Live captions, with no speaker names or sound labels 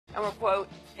And we're, quote,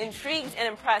 intrigued and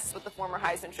impressed with the former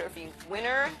Heisman Trophy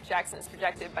winner. Jakson is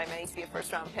projected by many to be a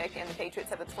first-round pick, and the Patriots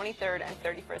have the 23rd and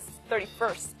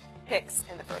 31st picks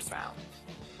in the first round.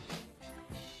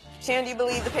 Shannon, do you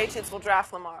believe the Patriots will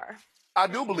draft Lamar? I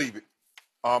do believe it.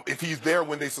 If he's there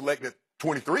when they select at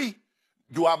 23,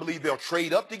 do I believe they'll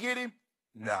trade up to get him?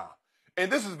 Nah.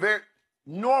 And this is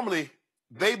normally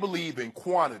they believe in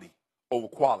quantity over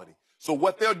quality. So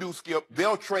what they'll do, Skip,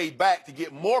 they'll trade back to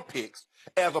get more picks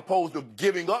as opposed to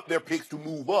giving up their picks to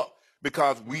move up,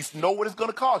 because we know what it's going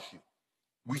to cost you.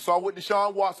 We saw what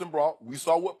Deshaun Watson brought. We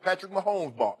saw what Patrick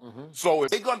Mahomes brought. Mm-hmm. So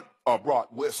if they're going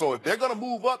to so if they're going to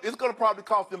move up, it's going to probably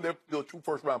cost them their 2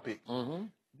 first-round picks. Mm-hmm.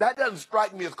 That doesn't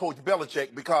strike me as Coach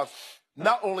Belichick, because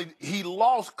not only he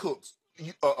lost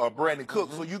Brandon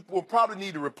Cooks, so you will probably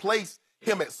need to replace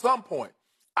him at some point.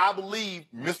 I believe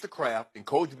Mr. Kraft and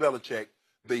Coach Belichick,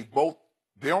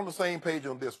 they're on the same page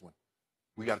on this one.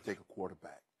 We got to take a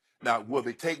quarterback. Now, will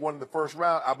they take one in the first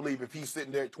round? I believe if he's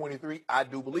sitting there at 23, I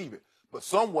do believe it. But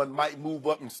someone might move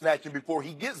up and snatch him before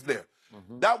he gets there.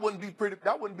 Mm-hmm. That wouldn't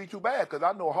be too bad, because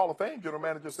I know a Hall of Fame general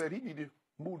manager said he needed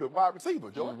to move to wide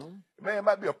receiver, Joey. Mm-hmm. Man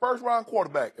might be a first-round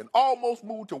quarterback and almost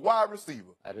move to wide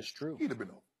receiver. That is true. He'd have been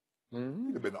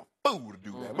he'd have been a fool to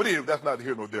do that. But anyway, that's neither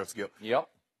here nor there, Skip. Yep.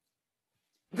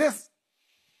 The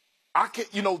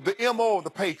MO of the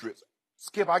Patriots,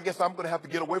 Skip, I guess I'm going to have to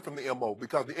get away from the MO,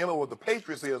 because the MO of the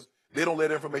Patriots is they don't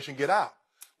let information get out.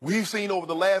 We've seen over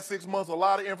the last 6 months a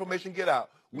lot of information get out.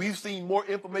 We've seen more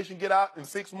information get out in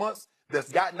 6 months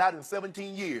that's gotten out in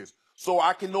 17 years. So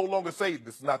I can no longer say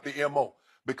this is not the MO,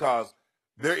 because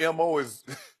their MO is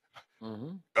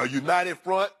a united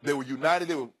front. They were united.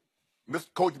 They were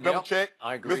Mr. Coach Belichick,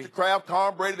 I agree. Mr. Kraft,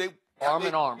 Tom Brady. They arm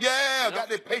in arm. Yeah, got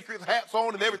their Patriots hats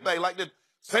on and everything, like the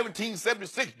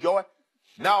 1776, Joy.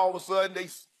 Now all of a sudden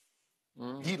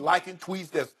he liking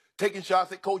tweets that's taking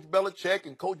shots at Coach Belichick,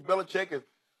 and Coach Belichick is,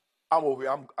 I'm over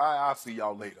here. I'll see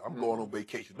y'all later. I'm going on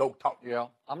vacation. Don't talk to me. Yeah,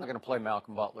 I'm not going to play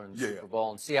Malcolm Butler in the Super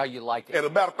Bowl and see how you like it. As a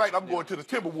matter of fact, I'm going to the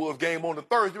Timberwolves game on the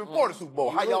Thursday before the Super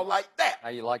Bowl. How y'all like that? How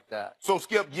you like that? So,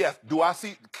 Skip, yes.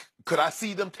 Could I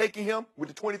see them taking him with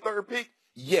the 23rd pick?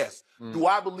 Yes. Do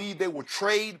I believe they will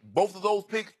trade both of those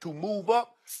picks to move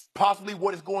up? Possibly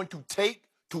what it's going to take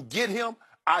to get him?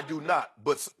 I do not.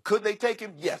 But could they take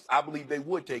him? Yes, I believe they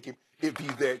would take him if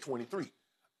he's there at 23.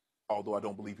 Although I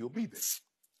don't believe he'll be there.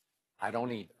 I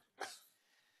don't either.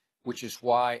 Which is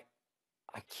why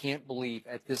I can't believe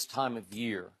at this time of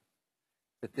year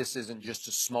that this isn't just a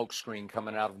smokescreen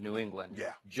coming out of New England.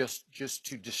 Yeah. Just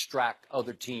to distract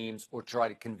other teams or try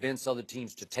to convince other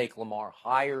teams to take Lamar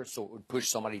higher so it would push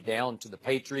somebody down to the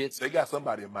Patriots. They got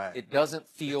somebody in mind. It doesn't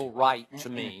feel right to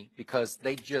me, because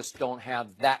they just don't have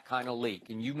that kind of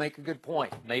leak. And you make a good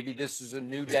point. Maybe this is a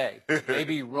new day.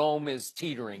 Maybe Rome is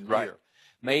teetering here.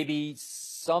 Maybe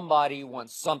somebody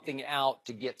wants something out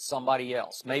to get somebody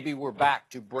else. Maybe we're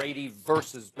back to Brady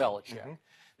versus Belichick.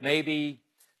 Maybe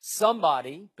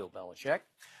somebody, Bill Belichick,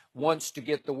 wants to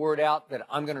get the word out that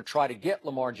I'm going to try to get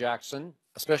Lamar Jackson,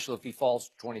 especially if he falls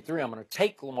to 23. I'm going to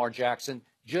take Lamar Jackson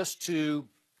just to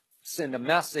send a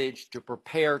message to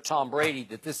prepare Tom Brady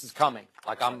that this is coming.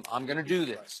 Like, I'm going to do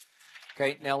this.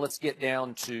 Okay, now let's get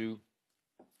down to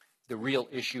the real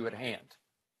issue at hand.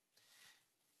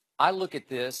 I look at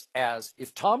this as,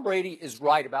 if Tom Brady is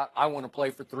right about, I want to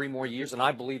play for 3 more years, and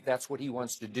I believe that's what he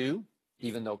wants to do,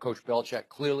 even though Coach Belichick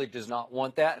clearly does not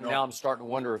want that. And now I'm starting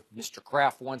to wonder if Mr.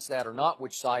 Kraft wants that or not,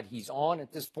 which side he's on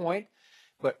at this point.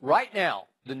 But right now,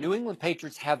 the New England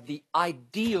Patriots have the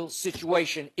ideal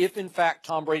situation if, in fact,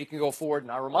 Tom Brady can go forward.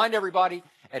 And I remind everybody,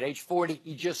 at age 40,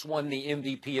 he just won the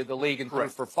MVP of the league and threw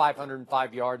for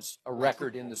 505 yards, a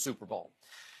record in the Super Bowl.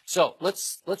 So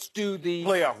let's do the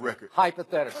playoff record.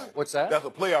 Hypothetical. What's that? That's a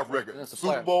playoff record. That's a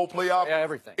Super Bowl playoff. Yeah,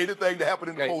 everything. Anything that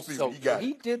happened in the postseason, so he got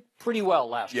he did pretty well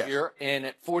last year. And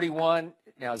at 41,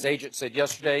 now his agent said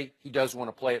yesterday he does want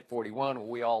to play at 41.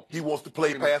 He wants to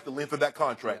play past the length of that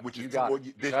contract, which is 2 more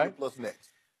this year plus next.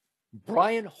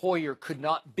 Brian Hoyer could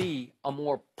not be a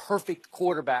more perfect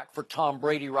quarterback for Tom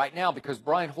Brady right now, because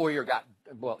Brian Hoyer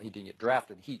he didn't get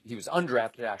drafted. He was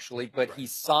undrafted, actually, but he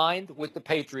signed with the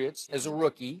Patriots as a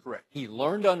rookie. Correct. He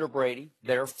learned under Brady.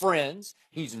 They're friends.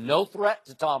 He's no threat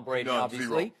to Tom Brady,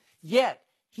 obviously. 0. Yet,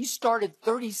 he started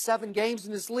 37 games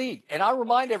in this league. And I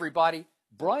remind everybody,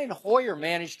 Brian Hoyer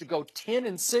managed to go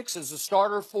 10-6 as a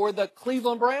starter for the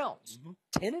Cleveland Browns.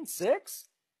 10-6?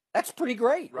 That's pretty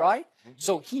great, right?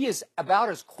 So he is about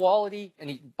as quality,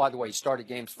 and by the way, he started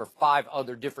games for 5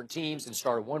 other different teams and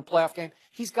started 1 playoff game.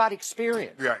 He's got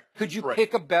experience. Right. Could you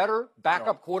pick a better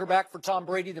backup quarterback for Tom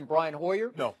Brady than Brian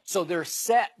Hoyer? No. So they're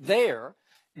set there.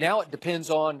 now it depends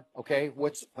on, okay,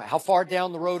 how far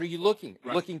down the road are you looking?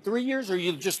 Right. Looking 3 years, or are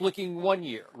you just looking 1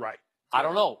 year? Right. I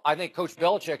don't know. I think Coach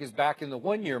Belichick is back in the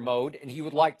 1 year mode, and he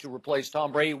would like to replace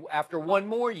Tom Brady after one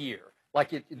more year, like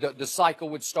the cycle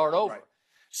would start over. Right.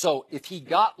 So if he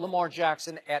got Lamar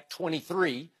Jackson at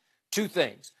 23, two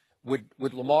things. Would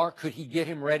Lamar, could he get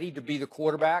him ready to be the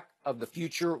quarterback of the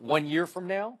future 1 year from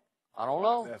now? I don't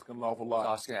know. That's an awful lot.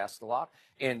 I was going to ask a lot.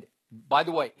 And by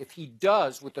the way, if he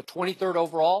does, with the 23rd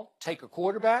overall, take a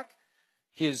quarterback,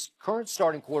 his current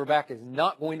starting quarterback is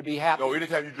not going to be happy. No,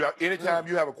 anytime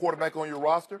you have a quarterback on your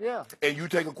roster, and you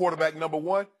take a quarterback number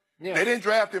one, they didn't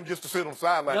draft him just to sit on the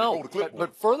sideline and hold the clipboard.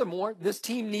 But furthermore, this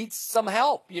team needs some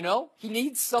help. You know, he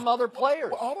needs some other players.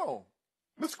 Well, hold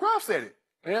on, Mr. Kraft said it.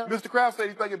 Yeah. Mr. Kraft said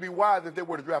he think it'd be wise if they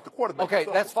were to draft a quarterback. Okay,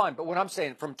 that's fine. But what I'm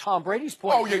saying, from Tom Brady's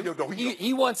point of view,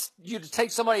 he wants you to take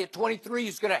somebody at 23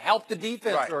 who's going to help the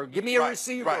defense, or give me a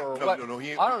receiver, or what. I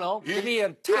don't know. Give me a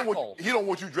tackle. He don't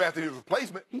want you drafting his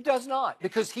replacement. He does not,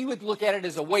 because he would look at it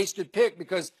as a wasted pick,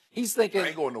 because he's thinking,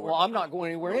 ain't going nowhere. well, I'm not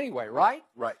going anywhere anyway, right?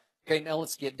 Right. Okay, now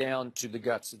let's get down to the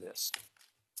guts of this.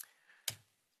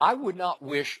 I would not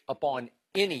wish upon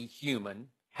any human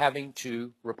having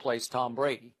to replace Tom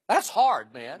Brady. That's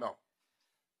hard, man. No.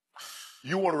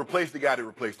 You want to replace the guy that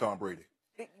replaced Tom Brady.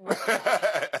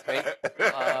 Okay.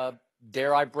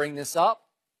 Dare I bring this up?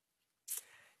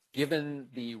 Given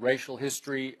the racial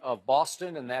history of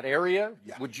Boston and that area,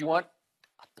 would you want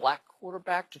a black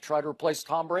quarterback to try to replace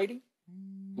Tom Brady?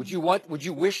 Would you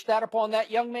wish that upon that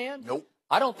young man? Nope.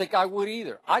 I don't think I would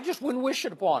either. I just wouldn't wish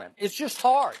it upon him. It's just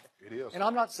hard. It is. And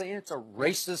I'm not saying it's a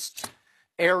racist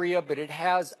area, but it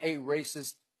has a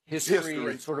racist history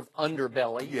and sort of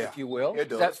underbelly, if you will. It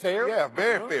does. Is that fair? Yeah,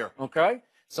 very fair. Okay.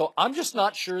 So I'm just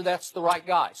not sure that's the right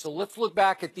guy. So let's look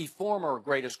back at the former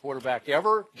greatest quarterback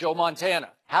ever, Joe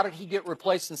Montana. How did he get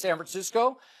replaced in San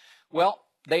Francisco? Well,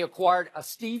 they acquired a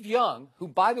Steve Young, who,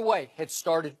 by the way, had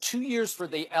started 2 years for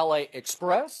the LA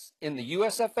Express in the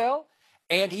USFL,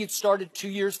 and he had started 2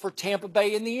 years for Tampa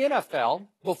Bay in the NFL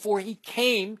before he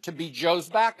came to be Joe's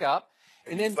backup.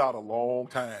 And then sat a long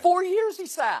time. 4 years he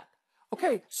sat.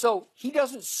 Okay, so he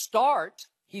doesn't start.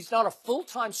 He's not a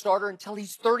full-time starter until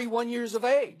he's 31 years of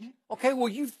age. Okay, well,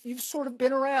 you've sort of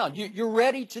been around. You're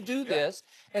ready to do this.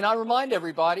 And I remind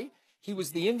everybody, he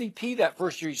was the MVP that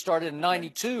first year. He started in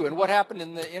 92. And what happened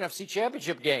in the NFC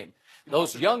Championship game?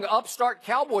 Those young upstart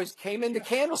Cowboys came into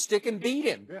Candlestick and beat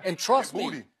him. And trust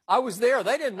me, I was there.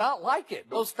 They did not like it.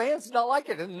 Those fans did not like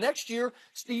it. And the next year,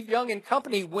 Steve Young and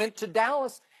company went to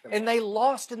Dallas, and they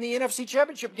lost in the NFC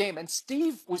Championship game. And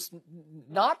Steve was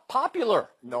not popular.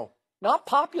 No. Not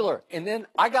popular. And then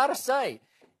I got to say,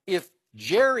 if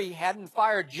Jerry hadn't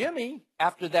fired Jimmy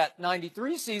after that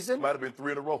 93 season, might have been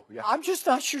 3 in a row. Yeah. I'm just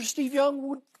not sure Steve Young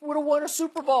would have won a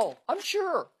Super Bowl. I'm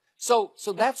sure. So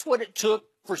that's what it took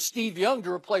for Steve Young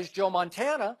to replace Joe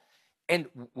Montana. And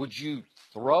would you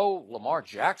throw Lamar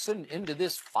Jackson into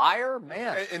this fire?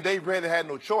 Man. And they really had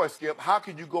no choice, Skip. How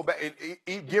could you go back,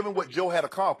 given what Joe had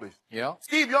accomplished? Yeah.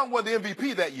 Steve Young won the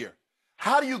MVP that year.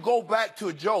 How do you go back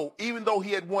to Joe, even though he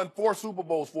had won 4 Super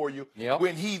Bowls for you,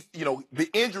 when he's, the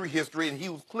injury history, and he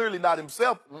was clearly not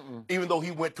himself, even though he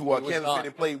went to Kansas City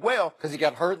and played well. Because he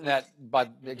got hurt in that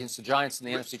against the Giants in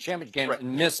the NFC Championship game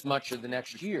and missed much of the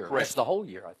next year. Missed the whole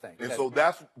year, I think. And so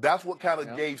that's what kind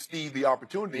of gave Steve the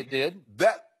opportunity. It did.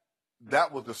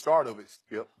 That was the start of it,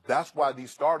 Skip. That's why these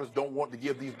starters don't want to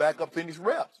give these backups any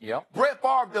reps. Yep. Brett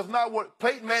Favre does not want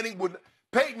Peyton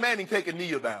Manning taking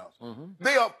kneel downs.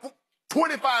 They are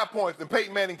 25 points and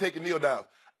Peyton Manning taking kneel downs.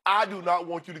 I do not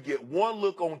want you to get one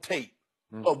look on tape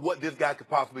of what this guy could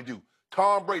possibly do.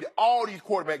 Tom Brady, all these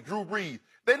quarterbacks, Drew Brees,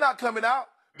 they're not coming out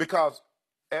because,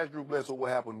 as Drew Bledsoe,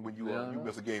 what happened when you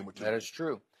miss a game or two? That is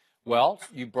true. Well,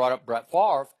 you brought up Brett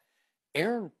Favre.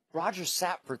 Aaron Rodgers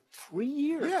sat for 3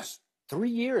 years. Yes. 3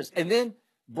 years. And then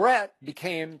Brett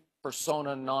became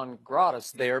persona non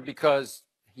gratis there because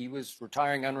he was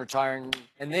retiring, unretiring,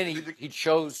 and then he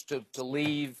chose to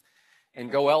leave and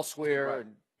go elsewhere. Right.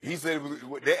 He said,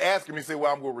 they asked him, he said,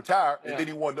 well, I'm going to retire. And then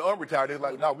he wanted to unretire. They're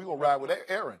like, no, we're going to ride with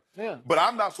Aaron. Yeah. But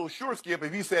I'm not so sure, Skip,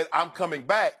 if he said, I'm coming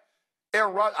back,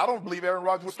 I don't believe Aaron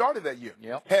Rodgers would started that year.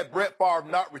 Yep. Had Brett Favre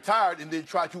not retired and then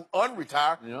tried to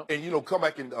unretire and, come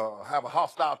back and have a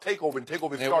hostile takeover and take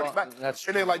over his starting back. That's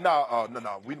and they're like, no,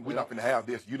 we're not going to have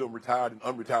this. You done retired and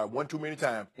unretired one too many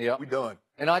times. Yep. We done.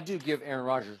 And I do give Aaron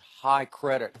Rodgers high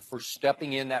credit for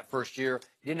stepping in that first year.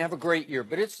 He didn't have a great year,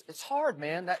 but it's hard,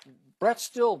 man. Brett's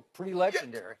still pretty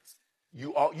legendary.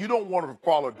 you don't want to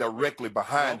follow directly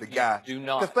behind the guy. Do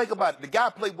not. Because think about it. The guy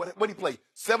played, what he played?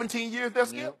 17 years there,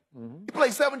 Skip? He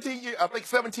played 17 years, I think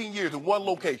 17 years in one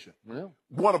location. Yeah.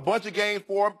 Won a bunch of games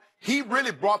for him. He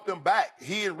really brought them back.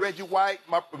 He and Reggie White,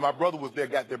 my brother was there,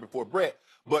 got there before Brett.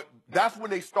 But that's when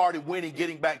they started winning,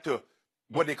 getting back to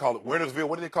what they call it, Wintersville.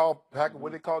 What do they call Packer?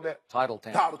 What do they call that?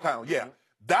 Titletown. Titletown, yeah.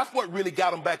 That's what really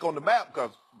got them back on the map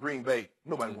because Green Bay,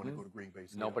 nobody wanted to go to Green Bay.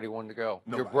 Nobody wanted to go.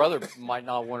 Nobody. Your brother might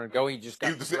not want to go. He just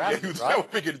got drafted, he was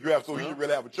right? picking the draft, so he didn't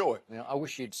really have a choice. Yeah, I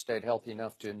wish he'd stayed healthy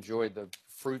enough to enjoy the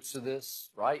fruits of this,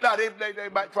 right? Now, they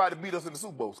might try to beat us in the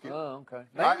Super Bowl, Skip. Oh, okay.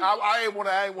 I ain't want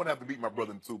to have to beat my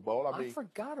brother in the Super Bowl. I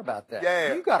forgot about that.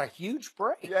 Yeah. You got a huge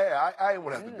break. Yeah, I ain't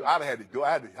want to have to do. I'd have had to do.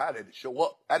 I had to show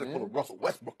up. I had to put a Russell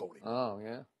Westbrook on it. Oh,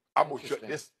 yeah. I'm gonna shut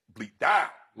this bleep down.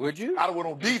 Would you? I'd have went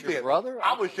on defense. Your brother?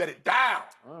 I would shut it down.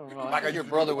 I don't know. I think your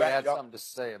brother would have something to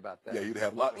say about that. Yeah, you'd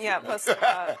have a lot. Yeah, plus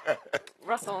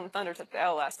Russell and Thunder took the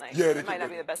L last night. Yeah, it might not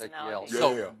be the best analogy.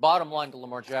 So, bottom line to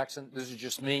Lamar Jackson, this is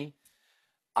just me.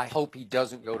 I hope he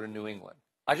doesn't go to New England.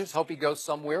 I just hope he goes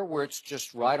somewhere where it's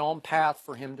just right on path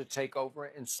for him to take over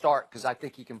and start because I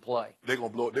think he can play. They're gonna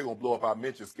blow up our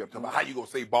mention, Skip. How you gonna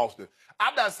say Boston?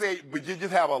 I'm not saying, but you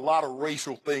just have a lot of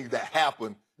racial things that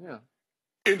happen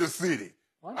in the city.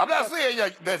 I'm not saying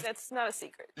that's not a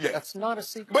secret. Yeah, that's not a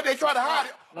secret. But they try to hide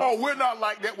it. No. Oh, we're not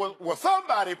like that. Well,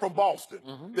 somebody from Boston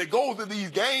that goes to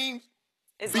these games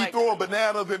be throwing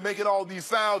bananas and making all these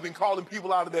sounds and calling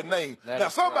people out of their name. Now,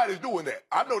 somebody's doing that.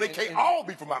 I know they can't all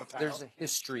be from out of town. There's a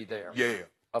history there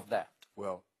of that.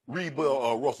 Well, read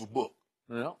Russell's book.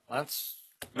 No, that's...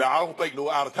 Now, I don't think no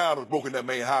out-of-towners broke in that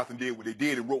man's house and did what they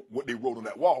did and wrote what they wrote on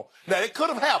that wall. Now, it could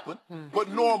have happened, but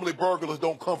normally burglars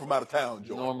don't come from out of town,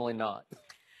 Joe. Normally not.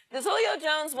 Julio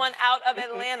Jones won out of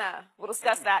Atlanta. We'll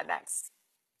discuss that next.